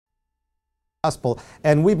gospel,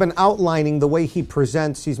 and we've been outlining the way he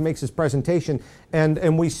presents, he makes his presentation,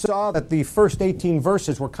 and we saw that the first 18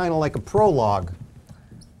 verses were kind of like a prologue,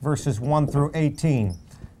 verses 1 through 18,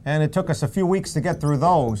 and it took us a few weeks to get through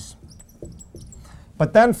those.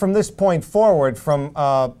 But then from this point forward, from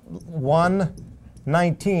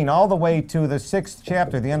 1:19 all the way to the 6th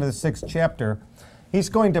chapter, the end of the 6th chapter, he's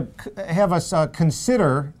going to have us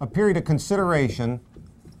consider, a period of consideration,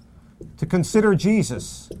 to consider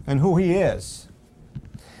Jesus and who he is.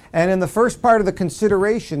 And in the first part of the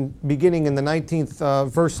consideration, beginning in the 19th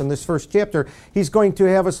verse in this first chapter, he's going to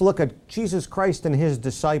have us look at Jesus Christ and his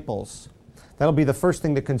disciples. That'll be the first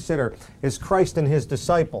thing to consider, is Christ and his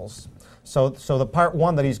disciples. So the part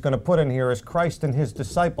one that he's going to put in here is Christ and his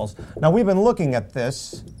disciples. Now we've been looking at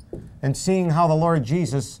this and seeing how the Lord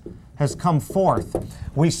Jesus has come forth.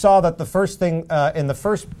 We saw that the first thing in the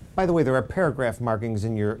first, by the way, there are paragraph markings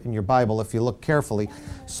in your Bible if you look carefully.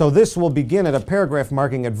 So this will begin at a paragraph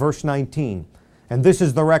marking at verse 19. And this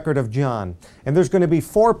is the record of John. And there's going to be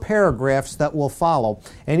 4 paragraphs that will follow.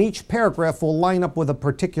 And each paragraph will line up with a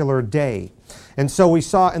particular day. And so we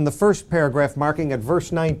saw in the first paragraph marking at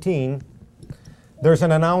verse 19, there's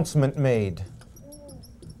an announcement made.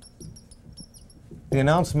 The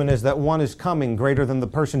announcement is that one is coming greater than the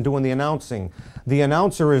person doing the announcing. The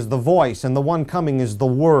announcer is the voice, and the one coming is the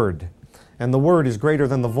Word. And the Word is greater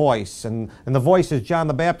than the voice. And the voice is John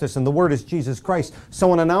the Baptist, and the Word is Jesus Christ.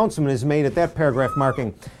 So an announcement is made at that paragraph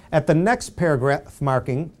marking. At the next paragraph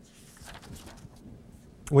marking,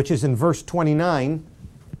 which is in verse 29,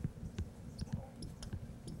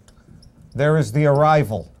 there is the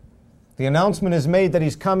arrival. The announcement is made that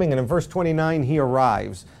he's coming, and in verse 29 he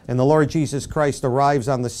arrives. And the Lord Jesus Christ arrives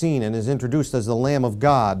on the scene and is introduced as the Lamb of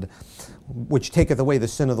God, which taketh away the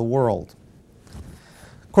sin of the world.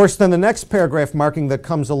 Of course, then the next paragraph marking that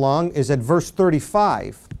comes along is at verse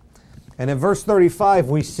 35. And in verse 35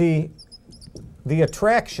 we see the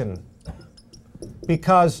attraction,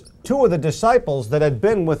 because 2 of the disciples that had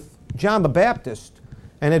been with John the Baptist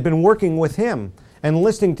and had been working with him and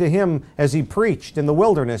listening to him as he preached in the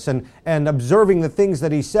wilderness and observing the things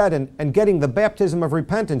that he said and getting the baptism of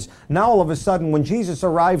repentance. Now all of a sudden when Jesus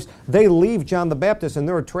arrives, they leave John the Baptist and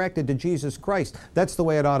they're attracted to Jesus Christ. That's the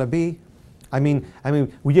way it ought to be. I mean,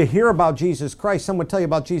 when you hear about Jesus Christ, someone tell you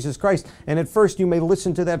about Jesus Christ, and at first you may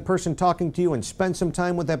listen to that person talking to you and spend some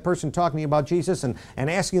time with that person talking to you about Jesus and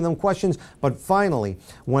asking them questions, but finally,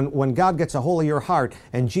 when God gets a hold of your heart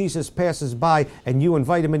and Jesus passes by and you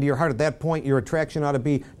invite him into your heart, at that point your attraction ought to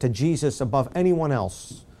be to Jesus above anyone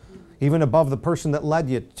else. Even above the person that led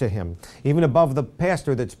you to him, even above the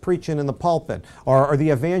pastor that's preaching in the pulpit, or the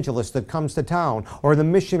evangelist that comes to town, or the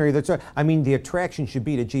missionary that's... the attraction should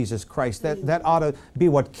be to Jesus Christ. That ought to be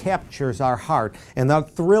what captures our heart, and that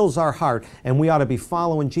thrills our heart, and we ought to be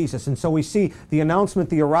following Jesus. And so we see the announcement,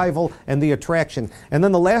 the arrival, and the attraction. And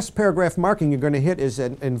then the last paragraph marking you're going to hit is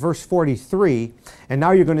in verse 43, and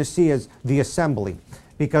now you're going to see as the assembly,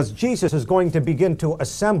 because Jesus is going to begin to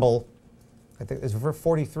assemble. I think it's verse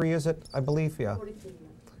 43, is it? I believe, yeah. 43,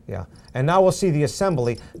 yeah. And now we'll see the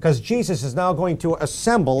assembly, because Jesus is now going to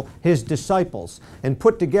assemble his disciples and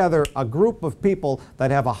put together a group of people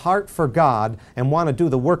that have a heart for God and want to do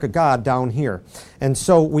the work of God down here. And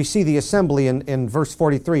so we see the assembly in verse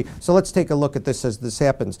 43. So let's take a look at this as this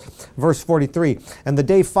happens. Verse 43, and the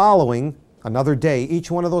day following, another day. Each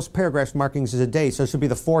one of those paragraphs markings is a day, so this would be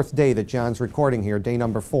the 4th day that John's recording here, day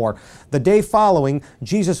number 4. The day following,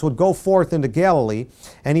 Jesus would go forth into Galilee,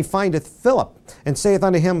 and he findeth Philip, and saith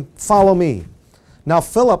unto him, Follow me. Now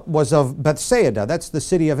Philip was of Bethsaida, that's the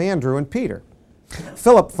city of Andrew and Peter.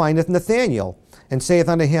 Philip findeth Nathanael, and saith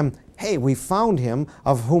unto him, Hey, we found him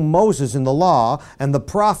of whom Moses in the law and the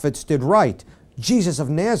prophets did write, Jesus of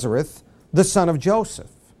Nazareth, the son of Joseph.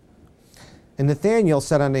 And Nathanael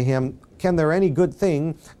said unto him, Can there any good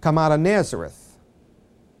thing come out of Nazareth?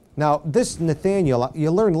 Now, this Nathanael,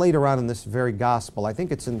 you learn later on in this very gospel, I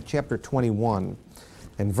think it's in chapter 21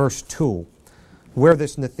 and verse 2, where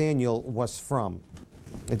this Nathanael was from.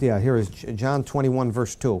 Yeah, here is John 21,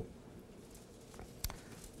 verse 2.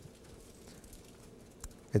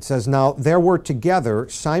 It says, Now there were together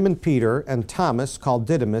Simon Peter and Thomas, called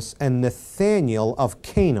Didymus, and Nathanael of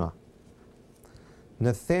Cana.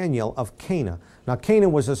 Nathanael of Cana. Now, Cana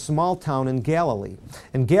was a small town in Galilee,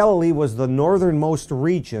 and Galilee was the northernmost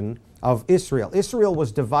region of Israel. Israel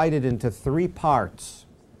was divided into 3 parts.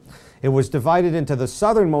 It was divided into the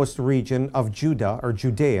southernmost region of Judah, or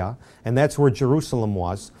Judea, and that's where Jerusalem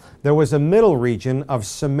was. There was a middle region of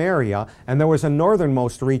Samaria, and there was a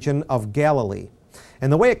northernmost region of Galilee.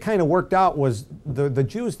 And the way it kind of worked out was the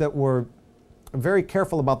Jews that were very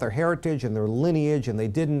careful about their heritage and their lineage, and they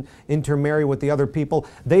didn't intermarry with the other people.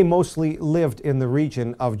 They mostly lived in the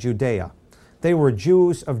region of Judea. They were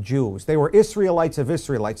Jews of Jews. They were Israelites of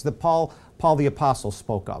Israelites that Paul the Apostle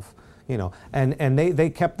spoke of. You know, and they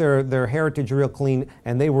kept their heritage real clean,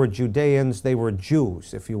 and they were Judeans, they were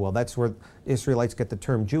Jews, if you will. That's where Israelites get the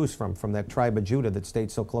term Jews from that tribe of Judah that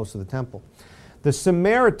stayed so close to the temple. The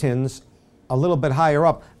Samaritans, a little bit higher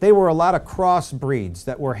up, they were a lot of crossbreeds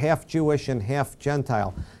that were half Jewish and half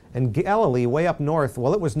Gentile. And Galilee, way up north,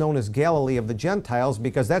 well, it was known as Galilee of the Gentiles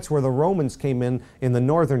because that's where the Romans came in the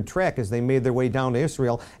northern track as they made their way down to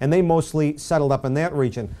Israel, and they mostly settled up in that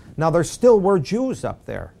region. Now, there still were Jews up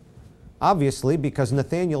there, obviously, because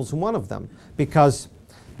Nathanael's one of them. Because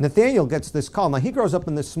Nathanael gets this call. Now, he grows up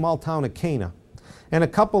in this small town of Cana. And a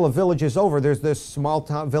couple of villages over, there's this small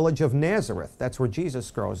town village of Nazareth. That's where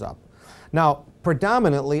Jesus grows up. Now,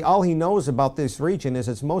 predominantly, all he knows about this region is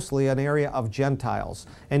it's mostly an area of Gentiles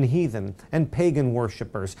and heathen and pagan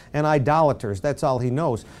worshipers and idolaters. That's all he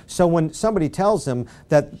knows. So when somebody tells him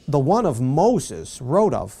that the one of Moses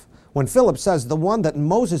wrote of, when Philip says the one that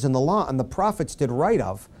Moses and the law and the prophets did write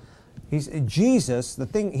of, he's Jesus, the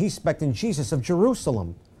thing he's expecting, Jesus of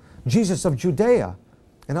Jerusalem, Jesus of Judea.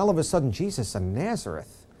 And all of a sudden, Jesus of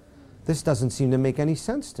Nazareth. This doesn't seem to make any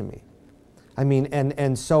sense to me. I mean,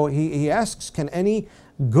 and so he asks, can any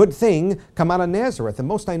good thing come out of Nazareth? And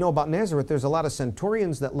most I know about Nazareth, there's a lot of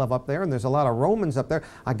centurions that live up there, and there's a lot of Romans up there.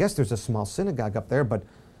 I guess there's a small synagogue up there, but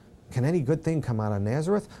can any good thing come out of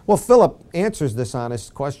Nazareth? Well, Philip answers this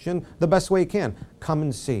honest question the best way he can. Come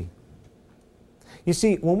and see. You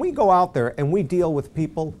see, when we go out there and we deal with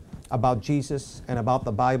people about Jesus and about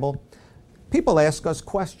the Bible, people ask us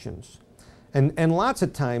questions. And lots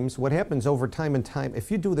of times, what happens over time and time,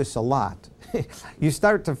 if you do this a lot, you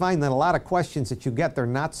start to find that a lot of questions that you get, they're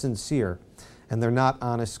not sincere and they're not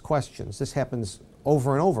honest questions. This happens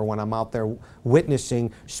over and over when I'm out there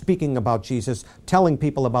witnessing, speaking about Jesus, telling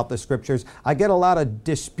people about the Scriptures. I get a lot of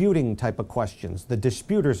disputing type of questions, the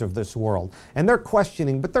disputers of this world. And they're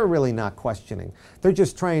questioning, but they're really not questioning. They're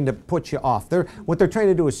just trying to put you off. What they're trying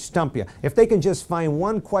to do is stump you. If they can just find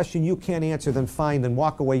one question you can't answer, then fine, then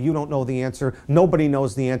walk away. You don't know the answer. Nobody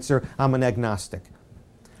knows the answer. I'm an agnostic.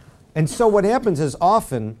 And so what happens is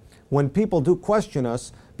often when people do question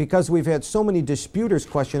us, because we've had so many disputers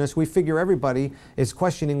question us, we figure everybody is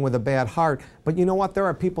questioning with a bad heart. But you know what? There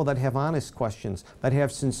are people that have honest questions, that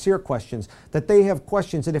have sincere questions, that they have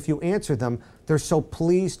questions that if you answer them, they're so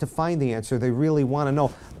pleased to find the answer. They really want to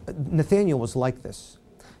know. Nathanael was like this.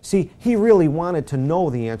 See, he really wanted to know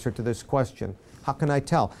the answer to this question. How can I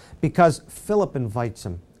tell? Because Philip invites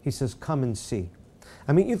him. He says, come and see.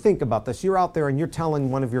 I mean, you think about this. You're out there and you're telling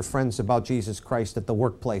one of your friends about Jesus Christ at the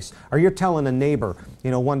workplace. Or you're telling a neighbor, you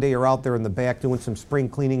know, one day you're out there in the back doing some spring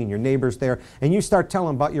cleaning and your neighbor's there. And you start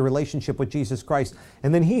telling about your relationship with Jesus Christ.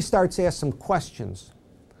 And then he starts to ask some questions.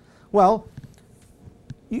 Well,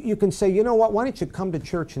 you can say, you know what, why don't you come to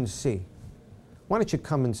church and see? Why don't you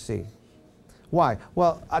come and see? Why?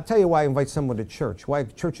 Well, I'll tell you why I invite someone to church. Why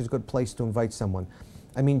church is a good place to invite someone.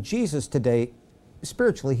 I mean, Jesus today,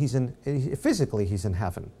 spiritually, physically, he's in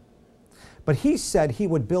heaven. But he said he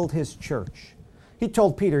would build his church. He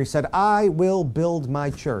told Peter, he said, I will build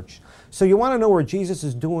my church. So you want to know where Jesus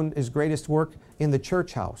is doing his greatest work? In the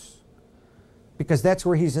church house. Because that's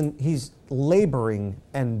where he's laboring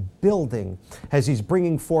and building as he's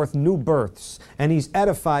bringing forth new births. And he's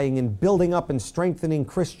edifying and building up and strengthening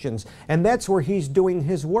Christians. And that's where he's doing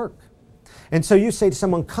his work. And so you say to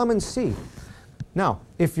someone, come and see. Now,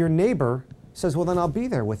 if your neighbor says, well, then I'll be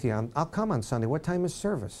there with you. I'll come on Sunday. What time is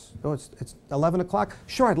service? Oh, it's 11 o'clock?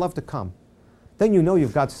 Sure, I'd love to come. Then you know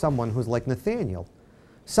you've got someone who's like Nathanael.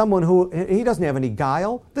 Someone who, he doesn't have any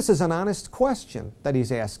guile. This is an honest question that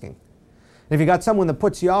he's asking. And if you got someone that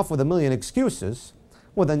puts you off with a million excuses,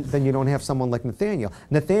 well, then you don't have someone like Nathanael.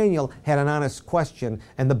 Nathanael had an honest question,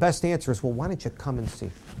 and the best answer is, well, why don't you come and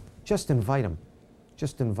see? Just invite him.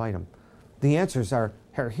 Just invite him. The answers are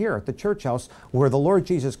here at the church house where the Lord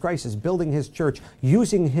Jesus Christ is building his church,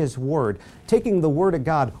 using his word, taking the word of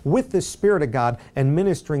God with the Spirit of God and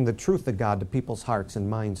ministering the truth of God to people's hearts and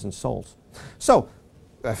minds and souls. So,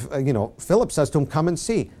 Philip says to him, come and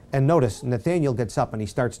see. And notice, Nathanael gets up and he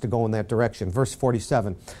starts to go in that direction. Verse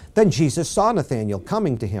 47, then Jesus saw Nathanael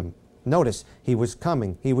coming to him. Notice, he was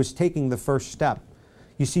coming. He was taking the first step.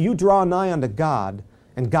 You see, you draw nigh unto God,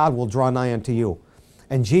 and God will draw nigh unto you.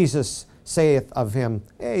 And Jesus saith of him,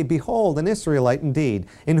 hey, behold, an Israelite indeed,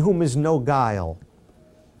 in whom is no guile.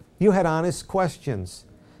 You had honest questions,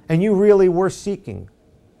 and you really were seeking.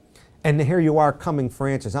 And here you are coming for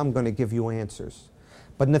answers. I'm going to give you answers.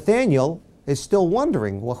 But Nathanael is still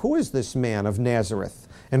wondering, well, who is this man of Nazareth?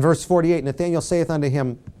 In verse 48, Nathanael saith unto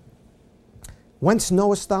him, Whence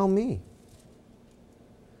knowest thou me?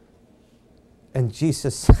 And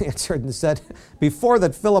Jesus answered and said, Before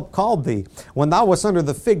that Philip called thee, when thou wast under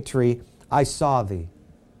the fig tree, I saw thee.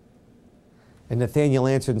 And Nathanael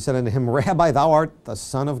answered and said unto him, Rabbi, thou art the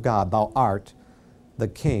Son of God, thou art the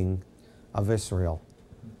King of Israel.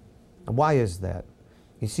 And why is that?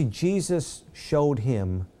 You see, Jesus showed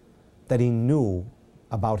him that he knew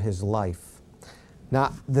about his life.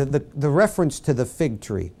 Now, the reference to the fig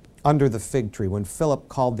tree, under the fig tree, when Philip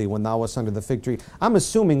called thee, when thou wast under the fig tree, I'm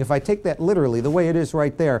assuming, if I take that literally, the way it is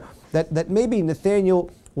right there, that maybe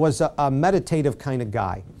Nathanael was a meditative kind of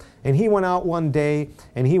guy. And he went out one day,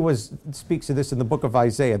 and speaks of this in the book of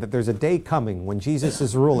Isaiah, that there's a day coming when Jesus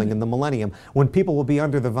is ruling in the millennium, when people will be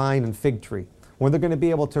under the vine and fig tree, when they're going to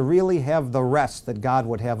be able to really have the rest that God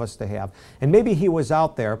would have us to have. And maybe he was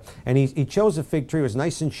out there, and he chose a fig tree, it was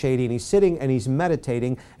nice and shady, and he's sitting and he's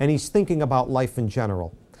meditating, and he's thinking about life in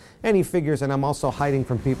general. And he figures, and I'm also hiding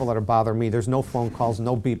from people that are bothering me. There's no phone calls,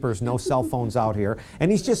 no beepers, no cell phones out here.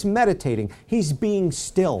 And he's just meditating. He's being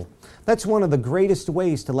still. That's one of the greatest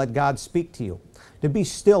ways to let God speak to you, to be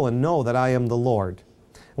still and know that I am the Lord.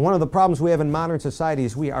 And one of the problems we have in modern society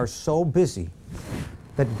is we are so busy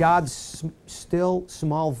that God's still,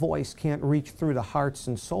 small voice can't reach through the hearts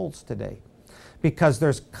and souls today, because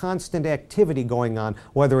there's constant activity going on,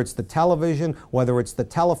 whether it's the television, whether it's the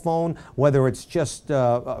telephone, whether it's just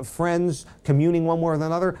friends communing one way or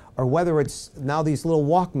another, or whether it's now these little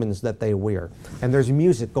Walkmans that they wear. And there's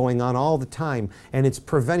music going on all the time, and it's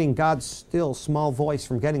preventing God's still, small voice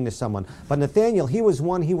from getting to someone. But Nathanael, he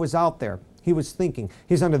was out there. He was thinking.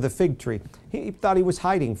 He's under the fig tree. He thought he was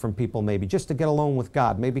hiding from people maybe, just to get alone with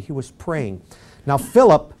God. Maybe he was praying. Now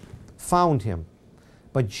Philip found him,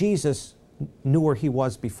 but Jesus knew where he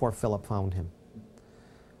was before Philip found him.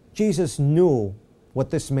 Jesus knew what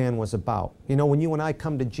this man was about. You know, when you and I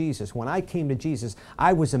come to Jesus, when I came to Jesus,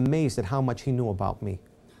 I was amazed at how much he knew about me.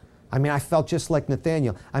 I mean, I felt just like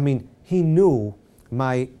Nathanael. I mean, he knew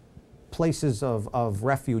my places of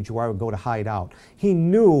refuge where I would go to hide out. He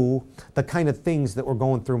knew the kind of things that were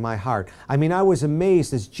going through my heart. I mean, I was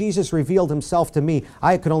amazed as Jesus revealed himself to me.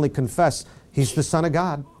 I could only confess he's the Son of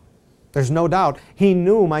God. There's no doubt. He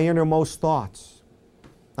knew my innermost thoughts.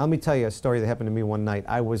 Let me tell you a story that happened to me one night.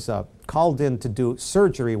 I was called in to do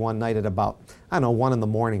surgery one night at about, 1 in the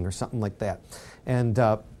morning or something like that. And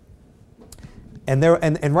right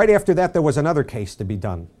after that, there was another case to be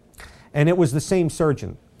done. And it was the same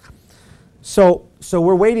surgeon. So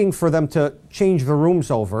we're waiting for them to change the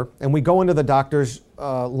rooms over, and we go into the doctor's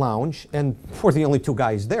lounge, and we're the only two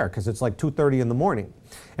guys there because it's like 2:30 in the morning.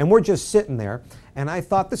 And we're just sitting there, and I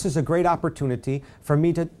thought this is a great opportunity for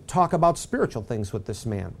me to talk about spiritual things with this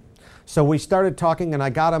man. So we started talking, and I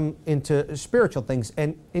got him into spiritual things,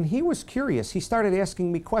 and he was curious. He started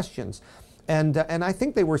asking me questions, and I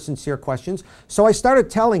think they were sincere questions. So I started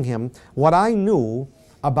telling him what I knew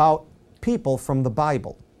about people from the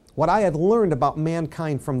Bible, what I had learned about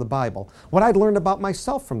mankind from the Bible, what I'd learned about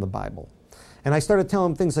myself from the Bible. And I started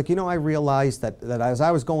telling him things like, I realized that as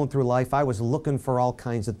I was going through life, I was looking for all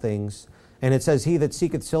kinds of things. And it says, he that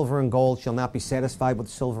seeketh silver and gold shall not be satisfied with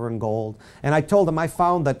silver and gold. And I told him, I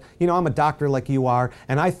found that, I'm a doctor like you are,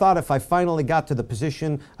 and I thought if I finally got to the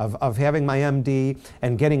position of having my MD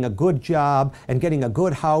and getting a good job and getting a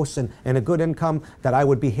good house and a good income, that I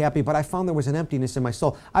would be happy. But I found there was an emptiness in my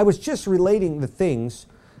soul. I was just relating the things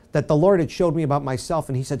that the Lord had showed me about myself,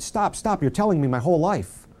 and he said, stop, you're telling me my whole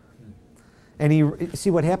life. And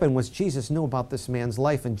see what happened was Jesus knew about this man's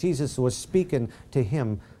life, and Jesus was speaking to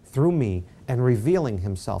him through me and revealing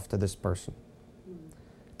himself to this person.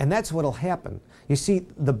 And that's what will happen. You see,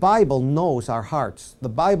 the Bible knows our hearts. The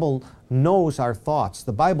Bible knows our thoughts.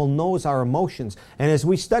 The Bible knows our emotions. And as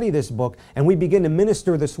we study this book and we begin to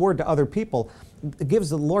minister this word to other people, it gives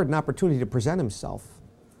the Lord an opportunity to present himself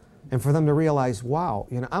and for them to realize, wow,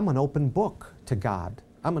 I'm an open book to God.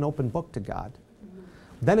 I'm an open book to God.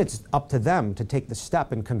 Then it's up to them to take the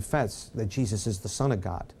step and confess that Jesus is the Son of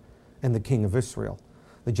God and the King of Israel.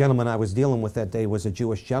 The gentleman I was dealing with that day was a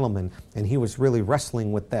Jewish gentleman, and he was really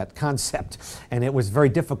wrestling with that concept. And it was very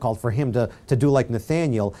difficult for him to do like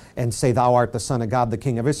Nathanael and say, thou art the Son of God, the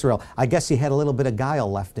King of Israel. I guess he had a little bit of guile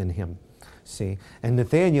left in him, see. And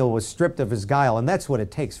Nathanael was stripped of his guile, and that's what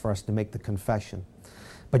it takes for us to make the confession.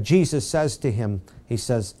 But Jesus says to him, he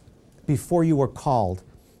says, before you were called,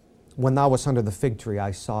 when thou wast under the fig tree,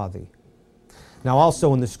 I saw thee. Now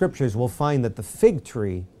also in the Scriptures, we'll find that the fig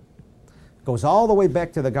tree goes all the way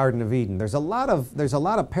back to the Garden of Eden. There's a lot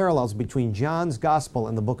of parallels between John's Gospel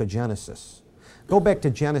and the book of Genesis. Go back to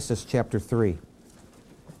Genesis chapter 3.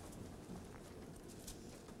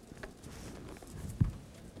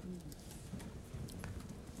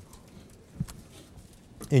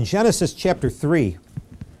 In Genesis chapter 3,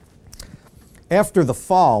 after the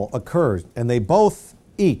fall occurs, and they both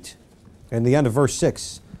eat, in the end of verse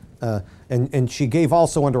 6, and she gave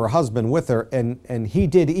also unto her husband with her, and he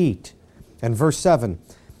did eat. And verse 7,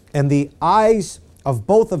 and the eyes of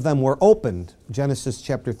both of them were opened, Genesis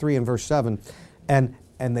chapter 3 and verse 7, and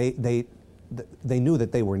they knew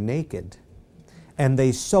that they were naked. And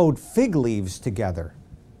they sewed fig leaves together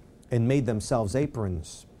and made themselves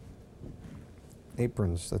aprons.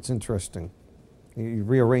 Aprons, that's interesting. You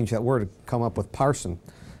rearrange that word to come up with parson,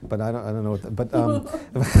 but I don't know what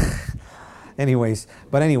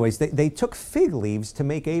but anyways, they took fig leaves to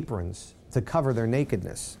make aprons to cover their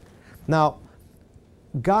nakedness. Now,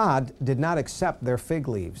 God did not accept their fig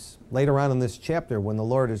leaves. Later on in this chapter, when the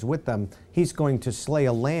Lord is with them, he's going to slay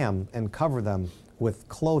a lamb and cover them with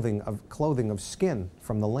clothing of skin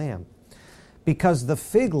from the lamb. Because the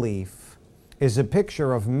fig leaf is a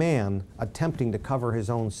picture of man attempting to cover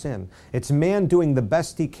his own sin. It's man doing the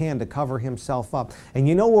best he can to cover himself up. And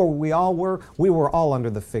you know where we all were? We were all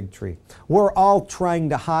under the fig tree. We're all trying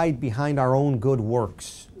to hide behind our own good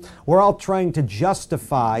works. We're all trying to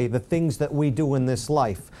justify the things that we do in this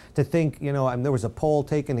life. To think, you know, and there was a poll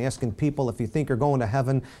taken asking people if you think you're going to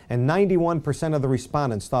heaven, and 91% of the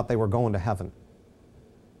respondents thought they were going to heaven.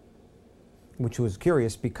 Which was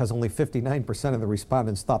curious because only 59% of the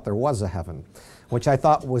respondents thought there was a heaven, which I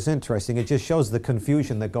thought was interesting. It just shows the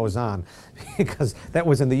confusion that goes on, because that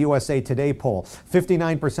was in the USA Today poll.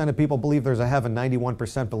 59% of people believe there's a heaven,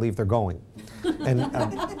 91% believe they're going. And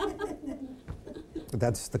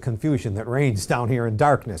that's the confusion that reigns down here in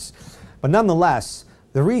darkness. But nonetheless,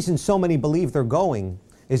 the reason so many believe they're going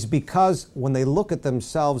is because when they look at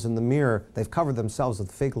themselves in the mirror, they've covered themselves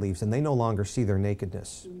with fig leaves and they no longer see their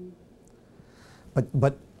nakedness.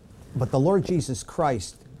 But the Lord Jesus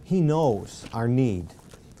Christ, he knows our need.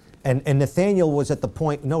 And Nathanael was at the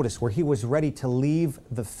point, notice, where he was ready to leave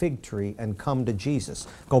the fig tree and come to Jesus.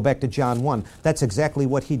 Go back to John 1. That's exactly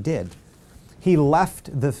what he did. He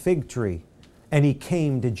left the fig tree and he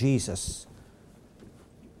came to Jesus.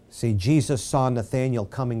 See, Jesus saw Nathanael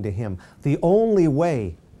coming to him. The only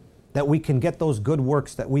way that we can get those good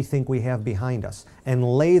works that we think we have behind us and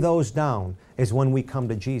lay those down is when we come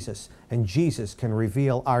to Jesus. And Jesus can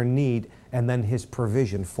reveal our need and then his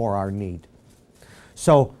provision for our need.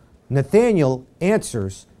 So Nathanael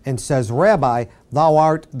answers and says, Rabbi, thou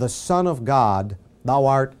art the Son of God, thou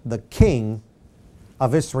art the King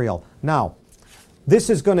of Israel. Now, this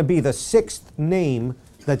is going to be the sixth name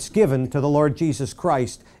that's given to the Lord Jesus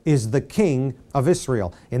Christ, is the King of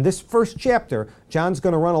Israel. In this first chapter, John's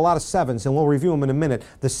going to run a lot of sevens, and we'll review them in a minute.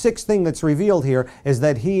 The sixth thing that's revealed here is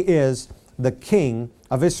that he is the King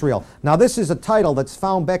of Israel. Now, this is a title that's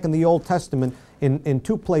found back in the Old Testament in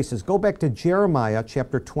two places. Go back to Jeremiah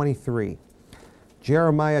chapter 23.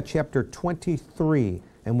 Jeremiah chapter 23,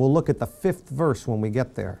 and we'll look at the 5th verse when we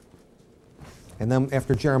get there. And then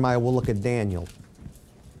after Jeremiah, we'll look at Daniel.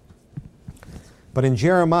 But in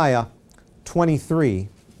Jeremiah 23,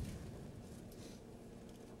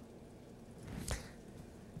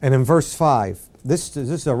 and in verse 5, this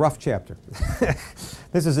is a rough chapter.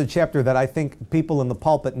 This is a chapter that I think people in the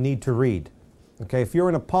pulpit need to read. Okay, if you're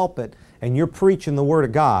in a pulpit and you're preaching the Word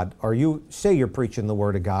of God, or you say you're preaching the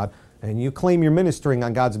Word of God, and you claim you're ministering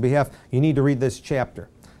on God's behalf, you need to read this chapter.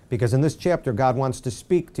 Because in this chapter, God wants to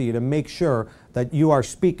speak to you to make sure that you are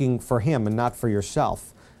speaking for Him and not for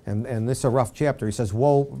yourself. And this is a rough chapter. He says,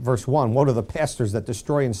 woe, verse 1, woe to the pastors that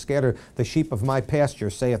destroy and scatter the sheep of my pasture,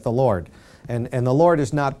 saith the Lord. And the Lord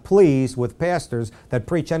is not pleased with pastors that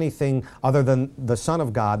preach anything other than the Son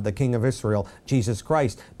of God, the King of Israel, Jesus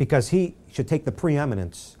Christ, because He should take the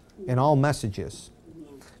preeminence in all messages.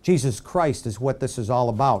 Jesus Christ is what this is all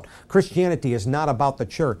about. Christianity is not about the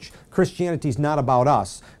church. Christianity is not about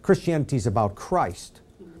us. Christianity is about Christ.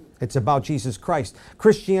 It's about Jesus Christ.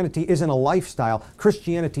 Christianity isn't a lifestyle.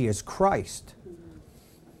 Christianity is Christ.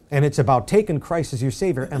 And it's about taking Christ as your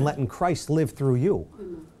Savior and letting Christ live through you.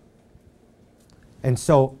 And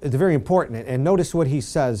so it's very important. And notice what he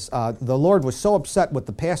says. The Lord was so upset with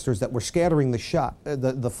the pastors that were scattering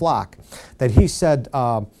the flock that he said,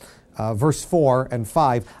 verse 4 and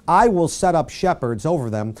 5, I will set up shepherds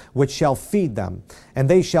over them, which shall feed them. And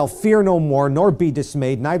they shall fear no more, nor be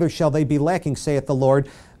dismayed, neither shall they be lacking, saith the Lord.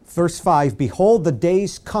 Verse 5, behold, the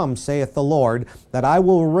days come, saith the Lord, that I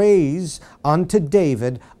will raise unto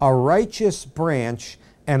David a righteous branch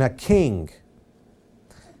and a king.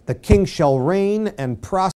 The king shall reign and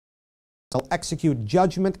prosper, shall execute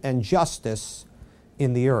judgment and justice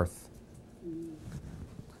in the earth.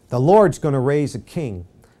 The Lord's going to raise a king.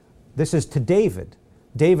 This is to David.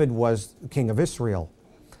 David was king of Israel.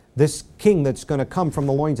 This king that's going to come from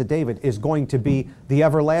the loins of David is going to be the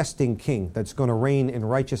everlasting king that's going to reign in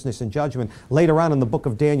righteousness and judgment. Later on in the book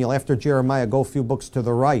of Daniel, after Jeremiah, go a few books to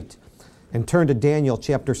the right and turn to Daniel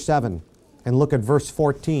chapter 7 and look at verse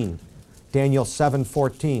 14. Daniel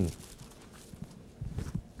 7:14.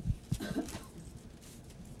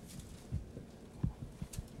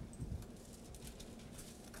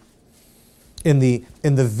 In the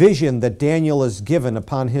vision that Daniel is given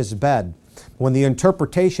upon his bed, when the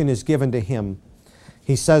interpretation is given to him,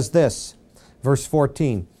 he says this, verse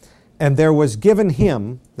 14, "And there was given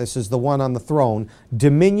him," this is the one on the throne,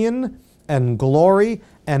 "dominion and glory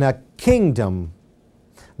and a kingdom,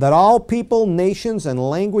 that all people, nations, and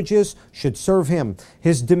languages should serve him.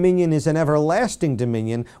 His dominion is an everlasting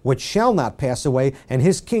dominion which shall not pass away, and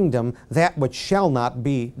his kingdom that which shall not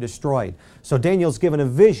be destroyed." So Daniel's given a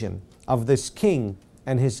vision of this king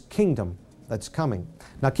and his kingdom that's coming.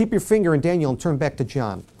 Now keep your finger in Daniel and turn back to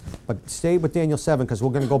John. But stay with Daniel 7 because we're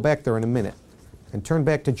going to go back there in a minute. And turn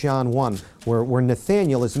back to John 1 where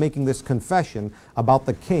Nathanael is making this confession about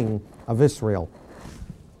the king of Israel.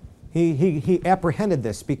 He apprehended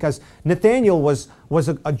this because Nathanael was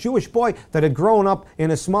a Jewish boy that had grown up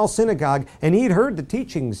in a small synagogue, and he'd heard the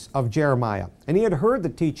teachings of Jeremiah, and he had heard the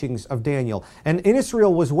teachings of Daniel, and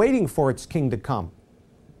Israel was waiting for its king to come.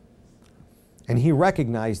 And he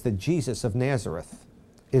recognized that Jesus of Nazareth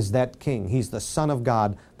is that king. He's the Son of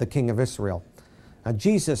God, the King of Israel. Now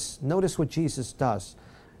Jesus, notice what Jesus does.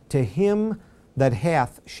 To him that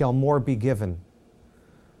hath shall more be given.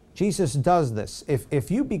 Jesus does this. If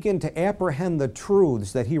you begin to apprehend the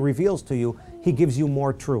truths that he reveals to you, he gives you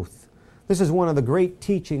more truth. This is one of the great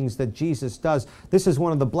teachings that Jesus does. This is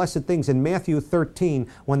one of the blessed things in Matthew 13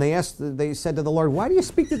 when they said to the Lord, "Why do you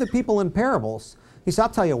speak to the people in parables?" He said, "I'll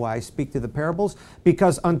tell you why I speak to the parables.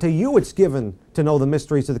 Because unto you it's given to know the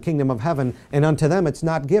mysteries of the kingdom of heaven, and unto them it's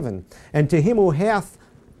not given. And to him who hath,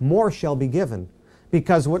 more shall be given."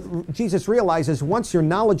 Because what Jesus realizes, once your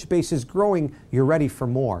knowledge base is growing, you're ready for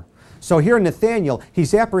more. So here in Nathanael,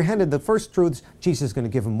 he's apprehended the first truths. Jesus is going to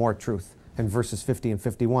give him more truth in verses 50 and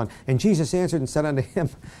 51. "And Jesus answered and said unto him,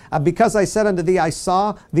 Because I said unto thee, I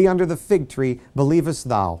saw thee under the fig tree, believest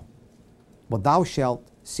thou? Well, thou shalt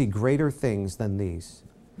see greater things than these."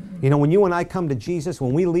 You know, when you and I come to Jesus,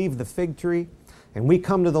 when we leave the fig tree and we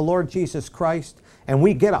come to the Lord Jesus Christ and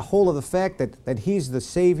we get a hold of the fact that he's the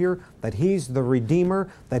Savior, that he's the Redeemer,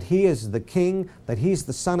 that he is the King, that he's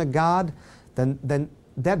the Son of God, then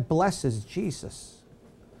that blesses Jesus.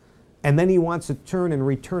 And then he wants to turn and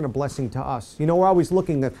return a blessing to us. You know, we're always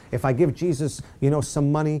looking at, if I give Jesus,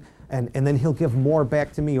 some money, and then he'll give more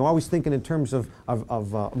back to me. You're always thinking in terms of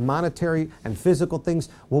monetary and physical things.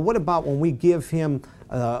 Well, what about when we give him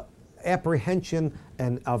apprehension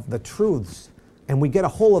and of the truths, and we get a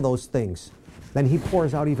hold of those things? Then he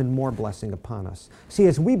pours out even more blessing upon us. See,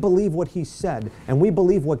 as we believe what he said, and we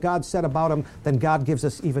believe what God said about him, then God gives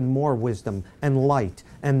us even more wisdom and light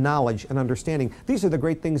and knowledge and understanding. These are the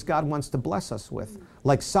great things God wants to bless us with,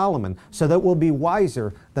 like Solomon, so that we'll be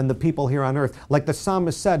wiser than the people here on earth. Like the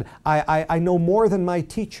psalmist said, I know more than my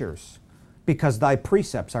teachers, because thy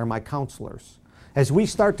precepts are my counselors. As we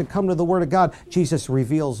start to come to the Word of God, Jesus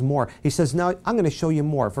reveals more. He says, "Now I'm going to show you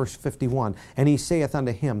more." Verse 51, "And he saith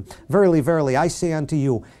unto him, Verily, verily, I say unto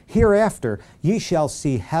you, hereafter ye shall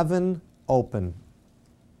see heaven open."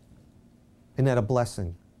 Isn't that a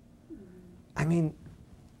blessing? I mean,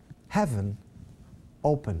 heaven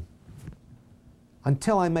open.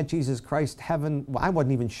 Until I met Jesus Christ, heaven, I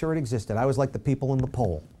wasn't even sure it existed. I was like the people in the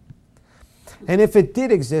pole. And if it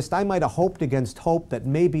did exist, I might have hoped against hope that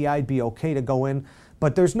maybe I'd be okay to go in,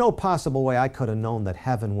 but there's no possible way I could have known that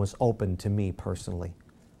heaven was open to me personally.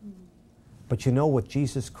 But you know, with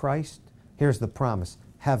Jesus Christ, here's the promise.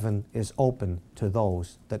 Heaven is open to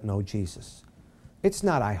those that know Jesus. It's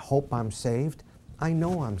not, I hope I'm saved. I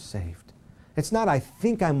know I'm saved. It's not, I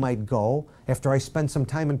think I might go after I spend some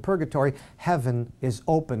time in purgatory. Heaven is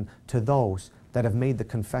open to those that have made the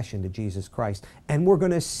confession to Jesus Christ. And we're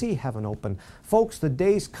going to see heaven open. Folks, the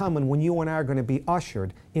day's coming when you and I are going to be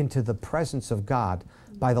ushered into the presence of God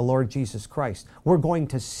by the Lord Jesus Christ. We're going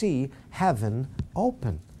to see heaven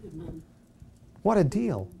open. What a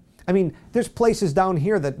deal. I mean, there's places down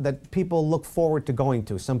here that people look forward to going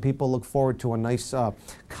to. Some people look forward to a nice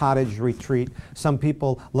cottage retreat. Some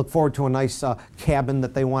people look forward to a nice cabin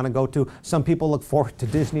that they want to go to. Some people look forward to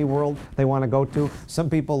Disney World they want to go to. Some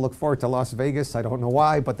people look forward to Las Vegas. I don't know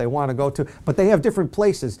why, but they want to go to. But they have different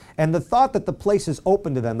places. And the thought that the place is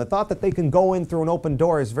open to them, the thought that they can go in through an open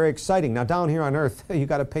door is very exciting. Now, down here on earth, you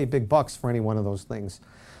got to pay big bucks for any one of those things.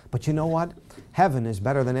 But you know what? Heaven is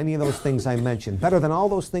better than any of those things I mentioned, better than all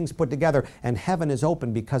those things put together. And heaven is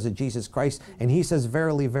open because of Jesus Christ. And he says,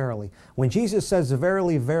 verily, verily. When Jesus says,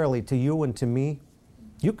 verily, verily to you and to me,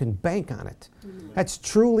 you can bank on it. That's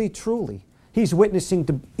truly, truly. He's witnessing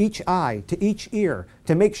to each eye, to each ear,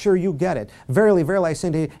 to make sure you get it. Verily, verily, I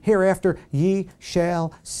say to you, hereafter ye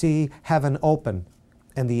shall see heaven open,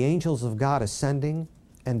 and the angels of God ascending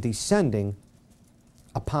and descending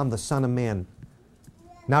upon the Son of Man.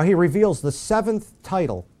 Now he reveals the seventh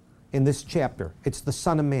title in this chapter. It's the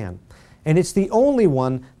Son of Man. And it's the only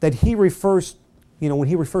one that he refers, when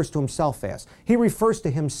he refers to himself as. He refers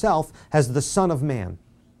to himself as the Son of Man.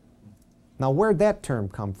 Now where'd that term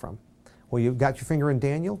come from? Well, you've got your finger in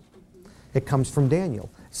Daniel? It comes from Daniel.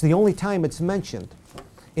 It's the only time it's mentioned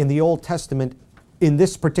in the Old Testament in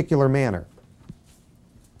this particular manner.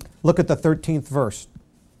 Look at the 13th verse.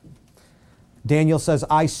 Daniel says,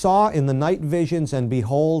 I saw in the night visions, and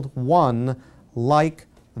behold, one like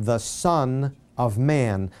the Son of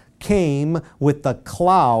Man came with the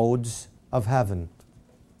clouds of heaven.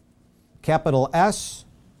 Capital S,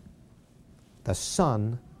 the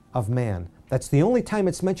Son of Man. That's the only time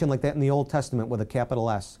it's mentioned like that in the Old Testament with a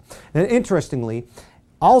capital S. And interestingly,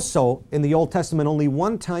 also in the Old Testament, only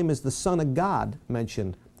one time is the Son of God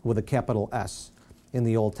mentioned with a capital S. In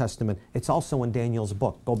the Old Testament. It's also in Daniel's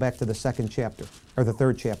book. Go back to the second chapter, or the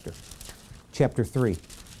third chapter, chapter 3,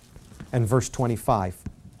 and verse 25.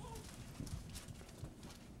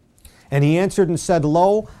 And he answered and said,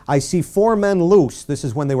 Lo, I see 4 men loose. This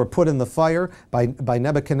is when they were put in the fire by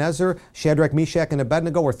Nebuchadnezzar. Shadrach, Meshach, and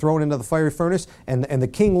Abednego were thrown into the fiery furnace. And the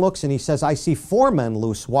king looks and he says, I see 4 men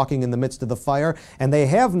loose walking in the midst of the fire, and they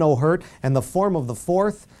have no hurt, and the form of the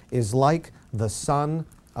 4th is like the Son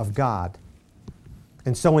of God.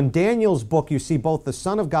 And so in Daniel's book, you see both the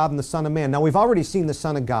Son of God and the Son of Man. Now, we've already seen the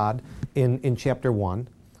Son of God in chapter 1,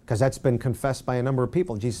 because that's been confessed by a number of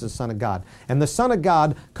people. Jesus is the Son of God. And the Son of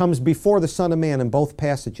God comes before the Son of Man in both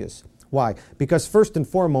passages. Why? Because first and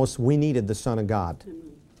foremost, we needed the Son of God.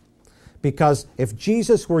 Because if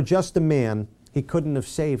Jesus were just a man, he couldn't have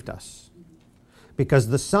saved us. Because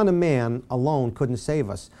the Son of Man alone couldn't save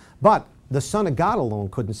us. But the Son of God alone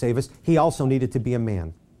couldn't save us. He also needed to be a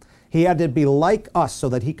man. He had to be like us so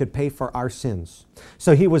that he could pay for our sins.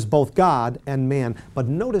 So he was both God and man. But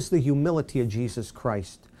notice the humility of Jesus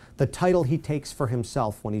Christ, the title he takes for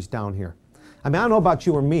himself when he's down here. I mean, I don't know about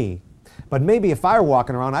you or me, but maybe if I were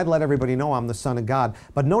walking around, I'd let everybody know I'm the Son of God.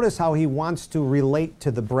 But notice how he wants to relate to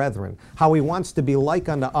the brethren, how he wants to be like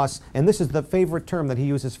unto us. And this is the favorite term that he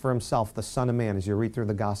uses for himself, the Son of Man, as you read through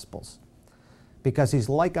the Gospels. Because he's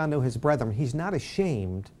like unto his brethren. He's not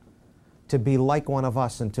ashamed to be like one of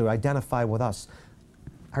us and to identify with us.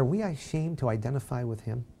 Are we ashamed to identify with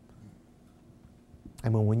him? I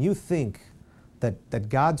mean, when you think that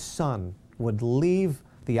God's Son would leave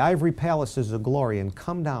the ivory palaces of glory and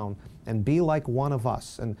come down and be like one of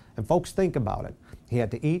us, and folks, think about it. He had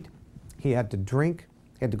to eat, he had to drink,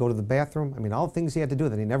 he had to go to the bathroom. I mean, all the things he had to do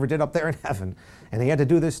that he never did up there in heaven. And he had to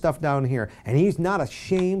do this stuff down here. And he's not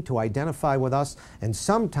ashamed to identify with us. And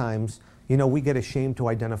sometimes, we get ashamed to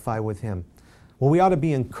identify with him. Well, we ought to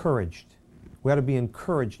be encouraged. We ought to be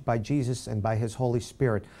encouraged by Jesus and by his Holy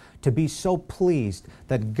Spirit to be so pleased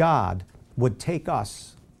that God would take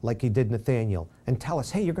us like he did Nathaniel and tell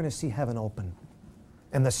us, hey, you're going to see heaven open.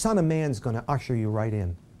 And the Son of Man's going to usher you right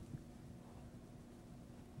in.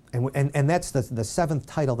 And that's the seventh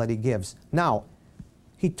title that he gives. Now,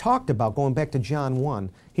 he talked about, going back to John 1,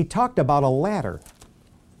 he talked about a ladder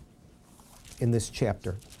in this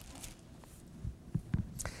chapter.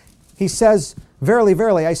 He says, Verily,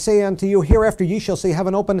 verily, I say unto you, hereafter ye shall see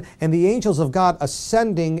heaven open, and the angels of God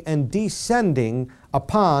ascending and descending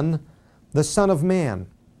upon the Son of Man.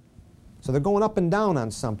 So they're going up and down on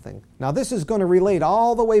something. Now this is going to relate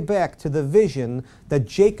all the way back to the vision that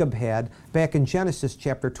Jacob had back in Genesis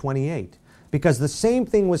chapter 28. Because the same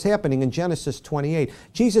thing was happening in Genesis 28.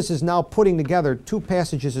 Jesus is now putting together 2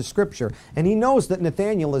 passages of Scripture, and he knows that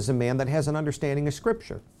Nathaniel is a man that has an understanding of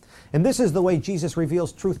Scripture. And this is the way Jesus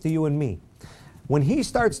reveals truth to you and me. When he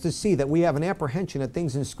starts to see that we have an apprehension of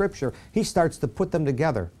things in Scripture, he starts to put them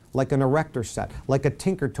together. like an erector set, like a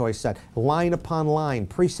tinker toy set, line upon line,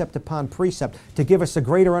 precept upon precept, to give us a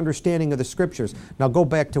greater understanding of the Scriptures. Now go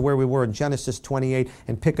back to where we were in Genesis 28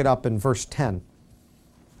 and pick it up in verse 10.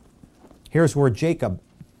 Here's where Jacob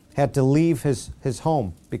had to leave his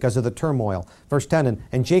home because of the turmoil. Verse 10,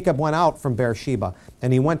 and Jacob went out from Beersheba,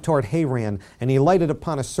 and he went toward Haran, and he lighted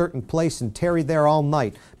upon a certain place and tarried there all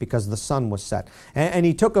night because the sun was set. And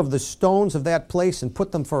he took of the stones of that place and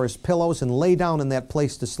put them for his pillows and lay down in that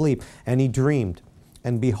place to sleep. And he dreamed,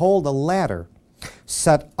 and behold, a ladder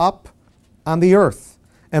set up on the earth,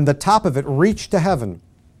 and the top of it reached to heaven.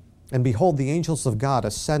 And behold, the angels of God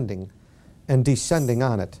ascending and descending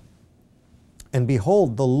on it. And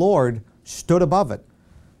behold, the Lord stood above it.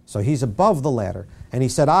 So he's above the ladder. And he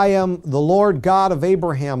said, I am the Lord God of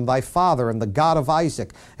Abraham, thy father, and the God of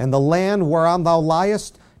Isaac. And the land whereon thou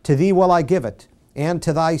liest, to thee will I give it, and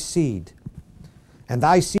to thy seed. And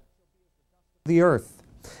thy seed shall be the earth.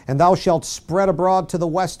 And thou shalt spread abroad to the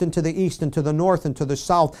west, and to the east, and to the north, and to the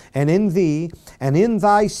south. And in thee, and in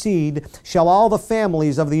thy seed, shall all the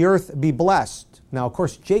families of the earth be blessed. Now, of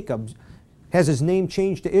course, Jacob has his name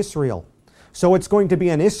changed to Israel. So it's going to be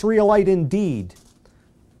an Israelite indeed.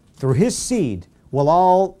 Through his seed will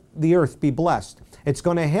all the earth be blessed. It's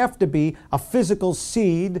going to have to be a physical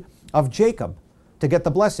seed of Jacob to get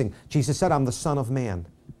the blessing. Jesus said, I'm the Son of Man.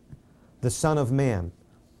 The Son of Man.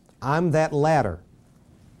 I'm that ladder.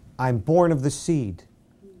 I'm born of the seed.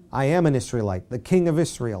 I am an Israelite, the King of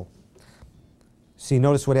Israel. See,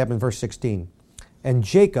 notice what happened in verse 16. And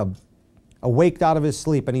Jacob awaked out of his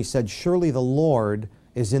sleep, and he said, surely the Lord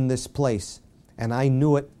is in this place, and I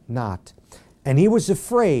knew it not. And he was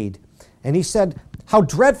afraid, and he said, how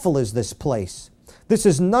dreadful is this place? This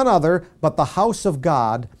is none other but the house of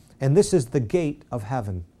God, and this is the gate of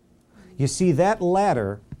heaven. You see, that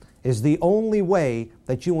ladder is the only way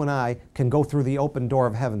that you and I can go through the open door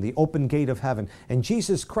of heaven, the open gate of heaven. And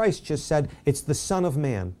Jesus Christ just said, it's the Son of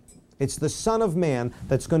Man. It's the Son of Man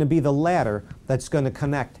that's going to be the ladder that's going to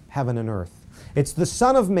connect heaven and earth. It's the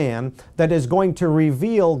Son of Man that is going to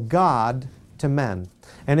reveal God to men.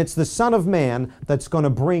 And it's the Son of Man that's going to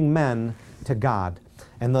bring men to God.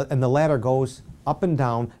 And the ladder goes up and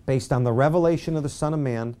down based on the revelation of the Son of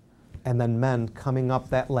Man, and then men coming up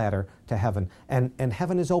that ladder to heaven. And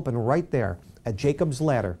heaven is open right there at Jacob's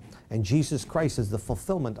ladder. And Jesus Christ is the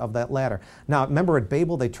fulfillment of that ladder. Now, remember at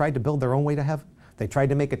Babel, they tried to build their own way to heaven? They tried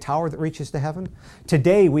to make a tower that reaches to heaven.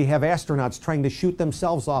 Today, we have astronauts trying to shoot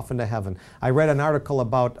themselves off into heaven. I read an article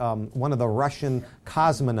about one of the Russian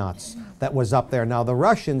cosmonauts that was up there. Now, the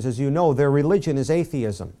Russians, as you know, their religion is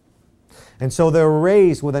atheism. And so they're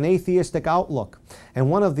raised with an atheistic outlook.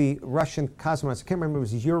 And one of the Russian cosmonauts, I can't remember, it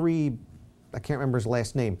was Yuri, I can't remember his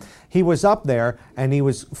last name. He was up there and he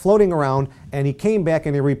was floating around, and he came back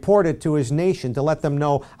and he reported to his nation to let them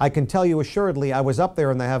know, I can tell you assuredly, I was up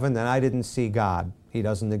there in the heaven and I didn't see God. He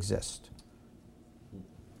doesn't exist.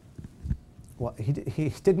 Well, he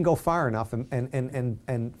didn't go far enough,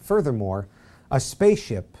 and furthermore, a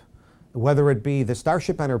spaceship, whether it be the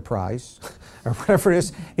Starship Enterprise or whatever it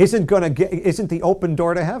is, isn't the open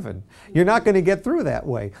door to heaven. You're not going to get through that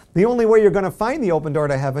way. The only way you're going to find the open door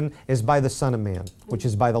to heaven is by the Son of Man, which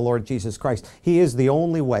is by the Lord Jesus Christ. He is the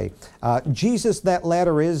only way. Jesus, that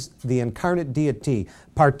ladder, is the incarnate deity,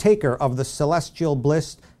 partaker of the celestial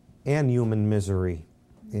bliss and human misery.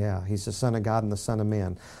 Yeah, he's the Son of God and the Son of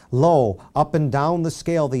Man. Lo, up and down the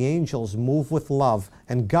scale the angels move with love,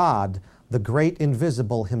 and God, the great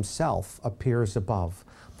invisible himself, appears above.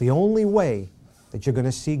 The only way that you're going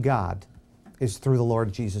to see God is through the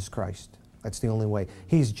Lord Jesus Christ. That's the only way.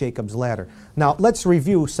 He's Jacob's ladder. Now, let's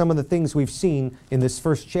review some of the things we've seen in this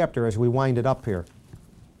first chapter as we wind it up here.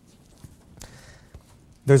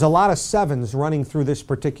 There's a lot of sevens running through this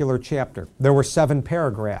particular chapter. There were 7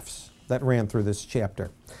 paragraphs that ran through this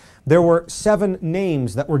chapter. There were 7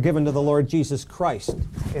 names that were given to the Lord Jesus Christ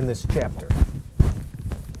in this chapter.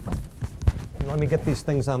 Let me get these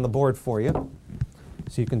things on the board for you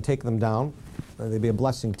so you can take them down. They'll be a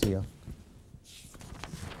blessing to you.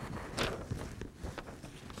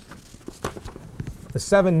 The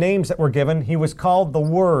 7 names that were given, he was called the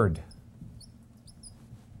Word,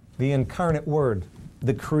 the incarnate Word,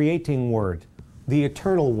 the creating Word, the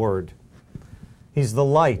eternal Word. He's the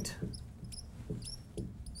light,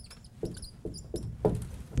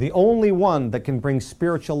 the only one that can bring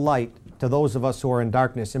spiritual light to those of us who are in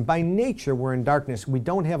darkness. And by nature, we're in darkness. We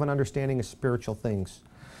don't have an understanding of spiritual things.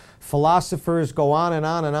 Philosophers go on and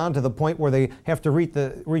on and on to the point where they have to reach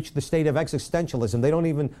the state of existentialism. They don't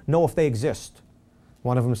even know if they exist.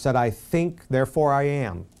 One of them said, I think, therefore I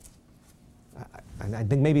am. And I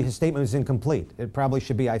think maybe his statement is incomplete. It probably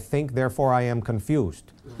should be, I think, therefore I am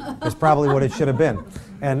confused. That's probably what it should have been.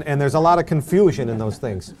 And there's a lot of confusion in those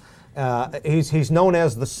things. He's known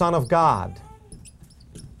as the Son of God.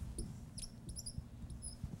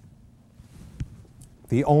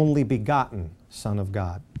 The only begotten Son of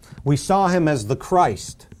God. We saw him as the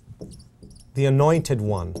Christ, the Anointed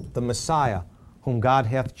One, the Messiah, whom God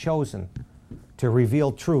hath chosen to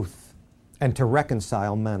reveal truth and to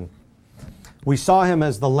reconcile men. We saw him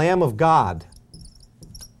as the Lamb of God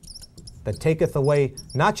that taketh away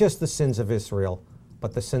not just the sins of Israel,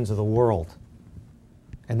 but the sins of the world.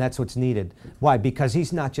 And that's what's needed. Why? Because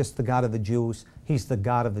he's not just the God of the Jews, he's the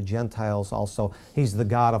God of the Gentiles also. He's the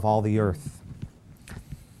God of all the earth.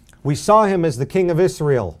 We saw him as the King of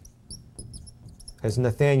Israel. As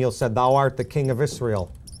Nathanael said, thou art the King of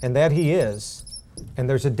Israel. And that he is. And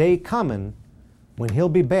there's a day coming when he'll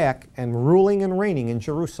be back and ruling and reigning in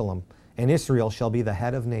Jerusalem. And Israel shall be the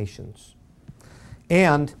head of nations.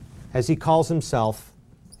 And, as he calls himself,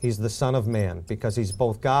 he's the Son of Man, because he's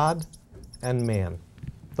both God and man.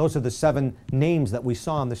 Those are the 7 names that we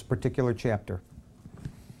saw in this particular chapter.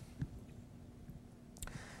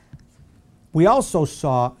 We also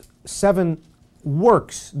saw 7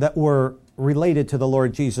 works that were related to the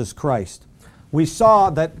Lord Jesus Christ. We saw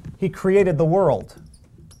that he created the world.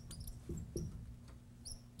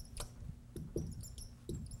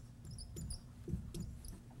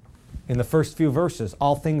 In the first few verses,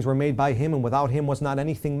 all things were made by him, and without him was not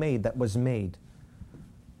anything made that was made.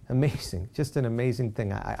 Amazing, just an amazing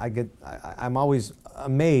thing. I'm always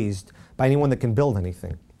amazed by anyone that can build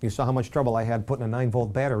anything. You saw how much trouble I had putting a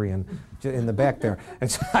 9-volt battery in the back there.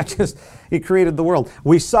 And so he created the world.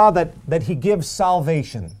 We saw that he gives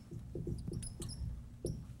salvation.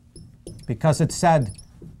 Because it said,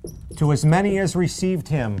 to as many as received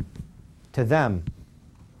him, to them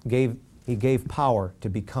he gave power to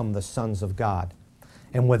become the sons of God.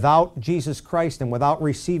 And without Jesus Christ and without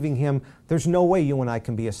receiving him, there's no way you and I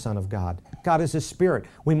can be a son of God. God is a spirit.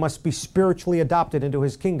 We must be spiritually adopted into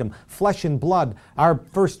his kingdom. Flesh and blood, our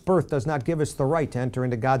first birth does not give us the right to enter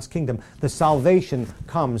into God's kingdom. The salvation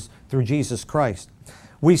comes through Jesus Christ.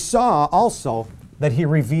 We saw also that he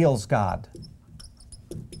reveals God.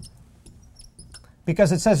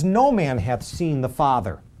 Because it says, no man hath seen the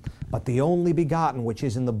Father, but the only begotten which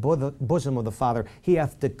is in the bosom of the Father, he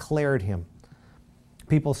hath declared him.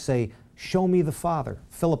 People say, show me the Father.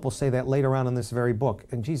 Philip will say that later on in this very book.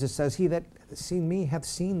 And Jesus says, he that hath seen me hath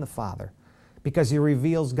seen the Father. Because he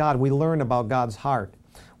reveals God. We learn about God's heart.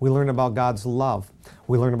 We learn about God's love.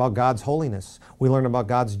 We learn about God's holiness. We learn about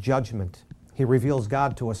God's judgment. He reveals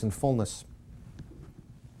God to us in fullness.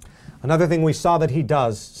 Another thing we saw that he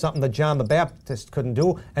does, something that John the Baptist couldn't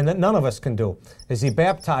do and that none of us can do, is he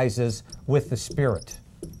baptizes with the Spirit.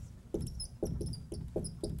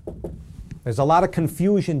 There's a lot of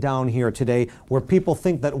confusion down here today where people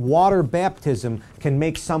think that water baptism can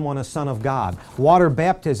make someone a son of God. Water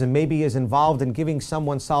baptism maybe is involved in giving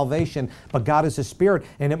someone salvation, but God is a spirit,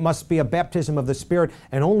 and it must be a baptism of the Spirit,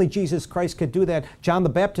 and only Jesus Christ could do that. John the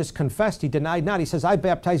Baptist confessed, he denied not. He says, I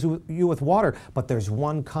baptize you with water, but there's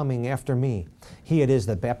one coming after me. He it is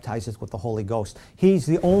that baptizes with the Holy Ghost. He's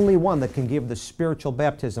the only one that can give the spiritual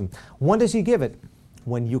baptism. When does he give it?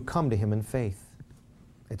 When you come to him in faith.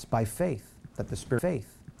 It's by faith that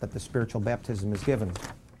the spiritual baptism is given.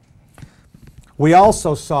 We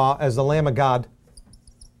also saw, as the Lamb of God,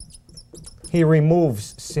 he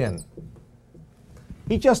removes sin.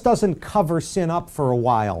 He just doesn't cover sin up for a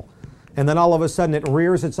while, and then all of a sudden it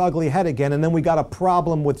rears its ugly head again, and then we got a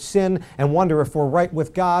problem with sin and wonder if we're right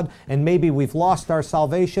with God, and maybe we've lost our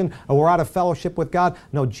salvation or we're out of fellowship with God.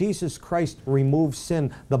 No, Jesus Christ removes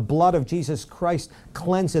sin. The blood of Jesus Christ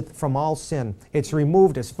cleanseth from all sin. It's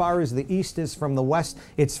removed as far as the east is from the west.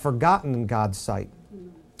 It's forgotten in God's sight.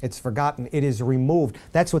 It's forgotten. It is removed.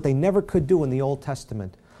 That's what they never could do in the Old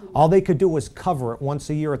Testament. All they could do was cover it once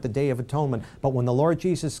a year at the Day of Atonement. But when the Lord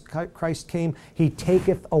Jesus Christ came, he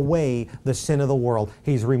taketh away the sin of the world.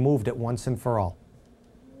 He's removed it once and for all.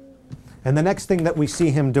 And the next thing that we see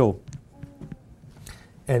him do,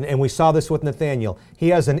 and we saw this with Nathanael, he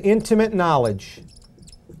has an intimate knowledge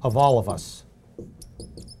of all of us.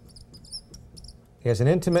 He has an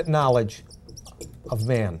intimate knowledge of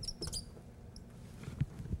man.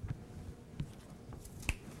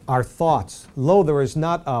 Our thoughts. Lo, there is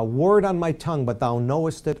not a word on my tongue, but thou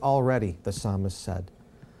knowest it already, the psalmist said.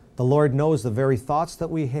 The Lord knows the very thoughts that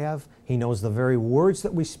we have. He knows the very words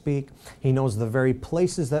that we speak. He knows the very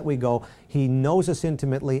places that we go. He knows us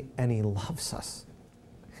intimately, and he loves us.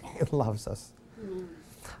 He loves us.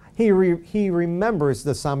 He remembers,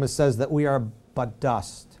 the psalmist says, that we are but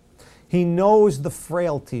dust. He knows the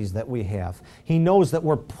frailties that we have. He knows that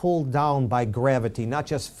we're pulled down by gravity, not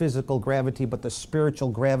just physical gravity, but the spiritual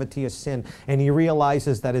gravity of sin. And He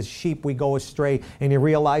realizes that as sheep we go astray, and He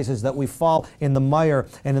realizes that we fall in the mire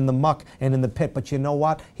and in the muck and in the pit. But you know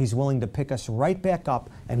what? He's willing to pick us right back up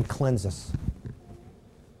and cleanse us.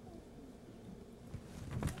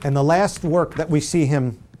 And the last work that we see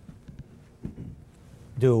Him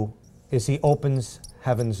do is He opens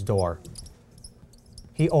heaven's door.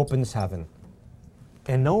 He opens heaven.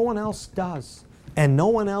 And no one else does. And no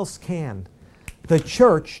one else can. The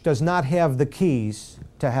church does not have the keys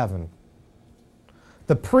to heaven.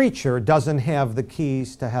 The preacher doesn't have the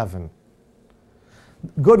keys to heaven.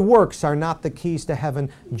 Good works are not the keys to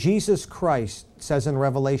heaven. Jesus Christ says in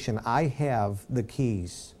Revelation, I have the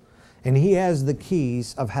keys. And He has the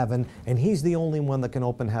keys of heaven, and He's the only one that can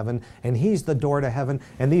open heaven, and He's the door to heaven,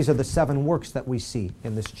 and these are the 7 works that we see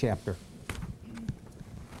in this chapter.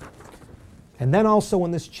 And then also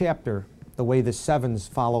in this chapter, the way the 7s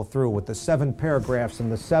follow through with the 7 paragraphs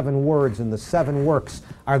and the 7 words and the 7 works,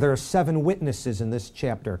 there are 7 witnesses in this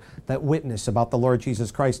chapter that witness about the Lord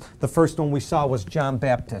Jesus Christ. The first one we saw was John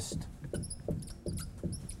Baptist.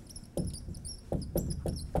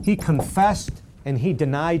 He confessed and he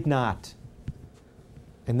denied not.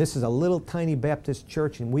 And this is a little tiny Baptist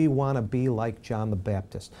church, and we want to be like John the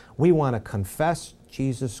Baptist. We want to confess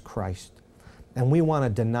Jesus Christ, and we want to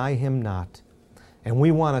deny Him not. And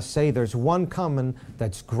we want to say there's one coming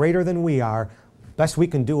that's greater than we are. Best we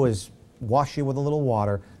can do is wash you with a little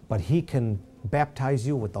water, but He can baptize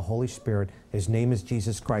you with the Holy Spirit. His name is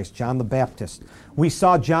Jesus Christ, John the Baptist. We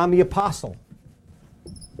saw John the Apostle.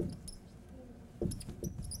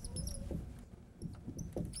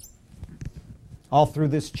 All through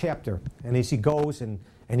this chapter. And as he goes and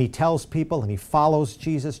he tells people and he follows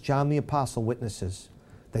Jesus, John the Apostle witnesses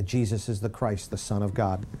that Jesus is the Christ, the Son of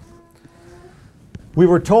God. We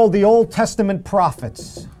were told the Old Testament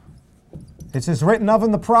prophets. It says, written of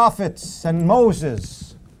in the prophets and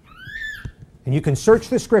Moses. And you can search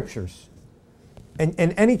the Scriptures. And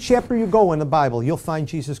any chapter you go in the Bible, you'll find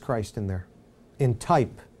Jesus Christ in there. In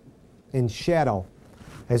type, in shadow.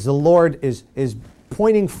 As the Lord is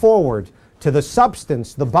pointing forward to the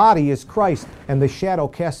substance, the body is Christ, and the shadow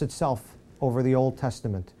casts itself over the Old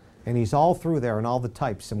Testament. And He's all through there in all the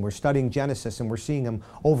types. And we're studying Genesis, and we're seeing Him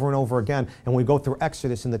over and over again. And we go through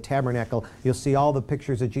Exodus in the tabernacle, you'll see all the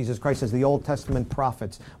pictures of Jesus Christ as the Old Testament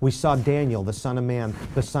prophets. We saw Daniel, the Son of Man,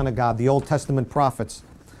 the Son of God, the Old Testament prophets.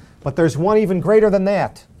 But there's one even greater than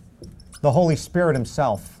that, the Holy Spirit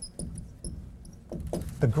Himself.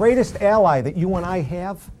 The greatest ally that you and I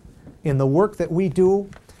have in the work that we do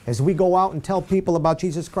as we go out and tell people about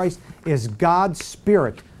Jesus Christ is God's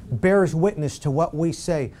Spirit bears witness to what we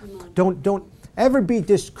say. Don't ever be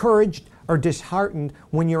discouraged or disheartened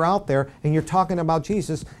when you're out there and you're talking about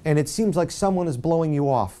Jesus and it seems like someone is blowing you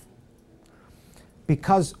off.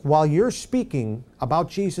 Because while you're speaking about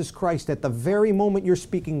Jesus Christ, at the very moment you're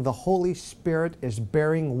speaking, the Holy Spirit is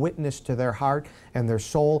bearing witness to their heart and their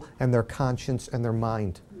soul and their conscience and their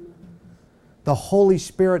mind. The Holy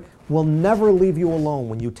Spirit will never leave you alone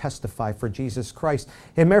when you testify for Jesus Christ.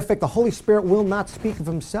 As a matter of fact, the Holy Spirit will not speak of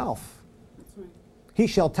Himself. That's right. He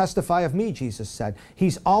shall testify of me, Jesus said.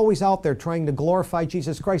 He's always out there trying to glorify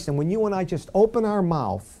Jesus Christ. And when you and I just open our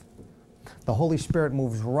mouth, the Holy Spirit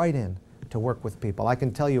moves right in to work with people. I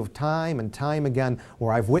can tell you time and time again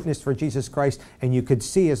where I've witnessed for Jesus Christ, and you could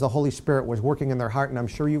see as the Holy Spirit was working in their heart, and I'm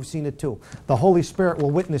sure you've seen it too. The Holy Spirit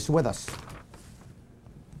will witness with us.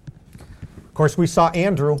 Of course, we saw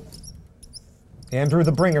Andrew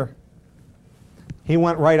the bringer. He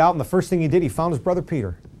went right out, and the first thing he did, he found his brother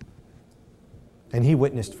Peter. And he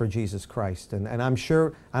witnessed for Jesus Christ. And I'm sure,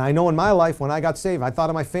 and I know in my life, when I got saved, I thought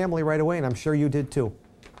of my family right away, and I'm sure you did too,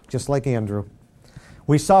 just like Andrew.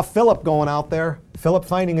 We saw Philip going out there, Philip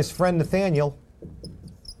finding his friend Nathaniel.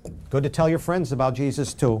 Good to tell your friends about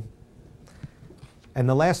Jesus too. And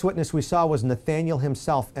the last witness we saw was Nathaniel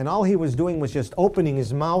himself. And all he was doing was just opening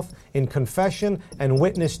his mouth in confession and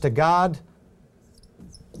witness to God.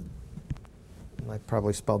 I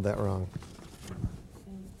probably spelled that wrong.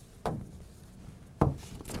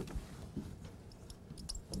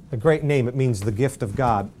 A great name, it means the gift of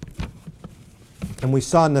God. And we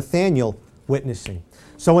saw Nathaniel witnessing.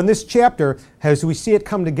 So in this chapter, as we see it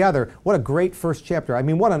come together, what a great first chapter. I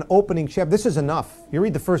mean, what an opening chapter. This is enough. You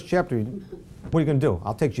read the first chapter, what are you going to do?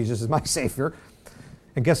 I'll take Jesus as my Savior.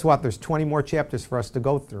 And guess what? There's 20 more chapters for us to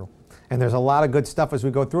go through. And there's a lot of good stuff as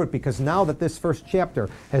we go through it, because now that this first chapter,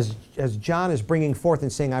 as John is bringing forth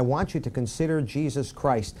and saying, I want you to consider Jesus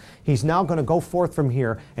Christ, he's now going to go forth from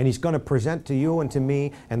here, and he's going to present to you and to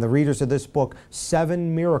me and the readers of this book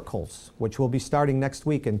 7 miracles, which will be starting next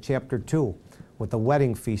week in chapter 2 with the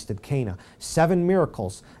wedding feast at Cana. 7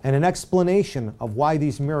 miracles and an explanation of why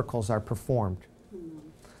these miracles are performed.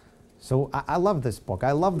 So I love this book.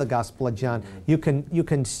 I love the Gospel of John. You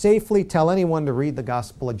can safely tell anyone to read the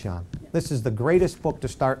Gospel of John. This is the greatest book to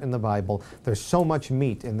start in the Bible. There's so much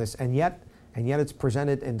meat in this, and yet it's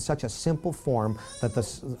presented in such a simple form that the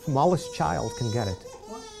smallest child can get it.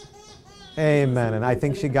 Amen. And I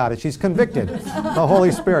think she got it. She's convicted. The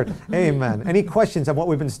Holy Spirit. Amen. Any questions on what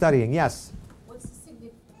we've been studying? Yes? What's the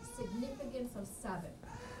significance of 7?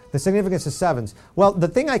 The significance of 7s. Well, the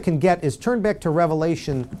thing I can get is turn back to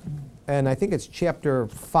Revelation, and I think it's chapter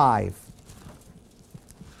 5.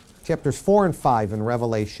 Chapters 4 and 5 in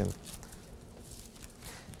Revelation.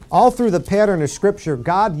 All through the pattern of Scripture,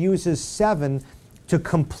 God uses 7 to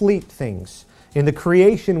complete things. In the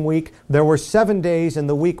creation week, there were 7 days, and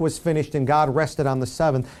the week was finished, and God rested on the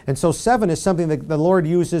 7th. And so 7 is something that the Lord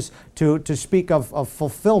uses to speak of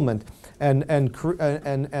fulfillment and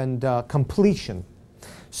completion.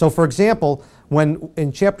 So, for example, when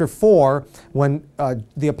in chapter 4, when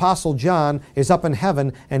the Apostle John is up in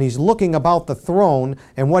heaven and he's looking about the throne,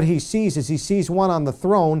 and what he sees one on the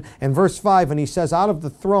throne, and verse 5, and he says, out of the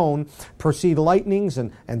throne proceed lightnings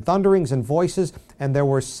and thunderings and voices, and there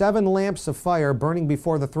were 7 lamps of fire burning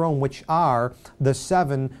before the throne, which are the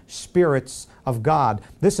 7 spirits of God.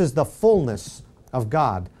 This is the fullness of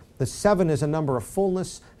God. The 7 is a number of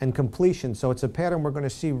fullness and completion, so it's a pattern we're going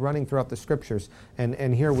to see running throughout the Scriptures,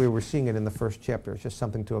 and here we were seeing it in the first chapter. It's just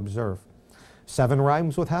something to observe. 7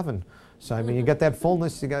 rhymes with heaven. So, I mean, you get that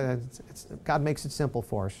fullness, God makes it simple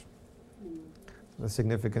for us. The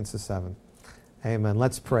significance of 7. Amen.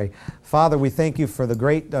 Let's pray. Father, we thank you for the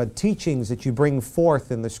great teachings that you bring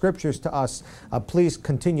forth in the Scriptures to us. Please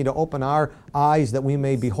continue to open our eyes that we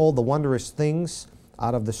may behold the wondrous things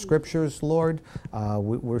out of the Scriptures, Lord.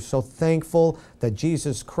 We're so thankful that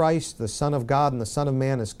Jesus Christ, the Son of God and the Son of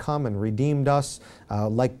Man, has come and redeemed us.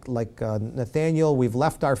 Like Nathaniel, we've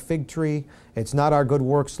left our fig tree. It's not our good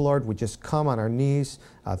works, Lord. We just come on our knees,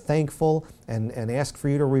 thankful, and ask for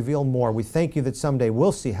you to reveal more. We thank you that someday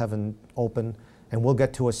we'll see heaven open, and we'll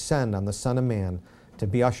get to ascend on the Son of Man to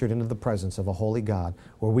be ushered into the presence of a holy God,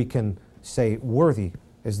 where we can say, worthy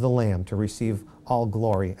is the Lamb to receive all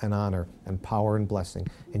glory and honor and power and blessing.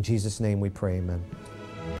 In Jesus' name we pray, amen.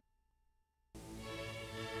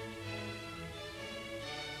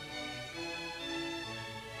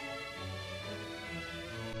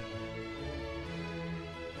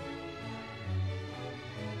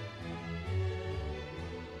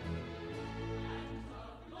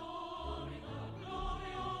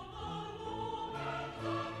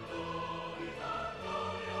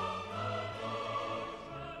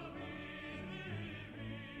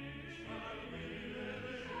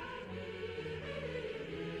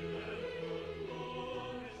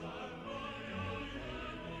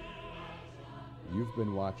 You've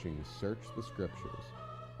been watching Search the Scriptures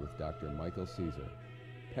with Dr. Michael Caesar,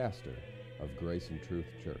 pastor of Grace and Truth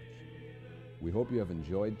Church. We hope you have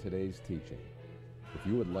enjoyed today's teaching. If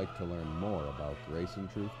you would like to learn more about Grace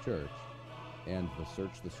and Truth Church and the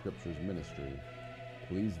Search the Scriptures ministry,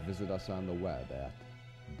 please visit us on the web at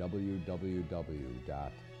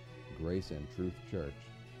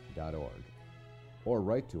www.graceandtruthchurch.org or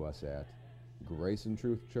write to us at Grace and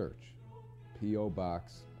Truth Church, P.O.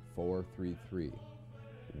 Box 433,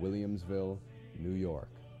 Williamsville, New York,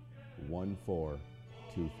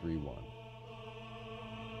 14231.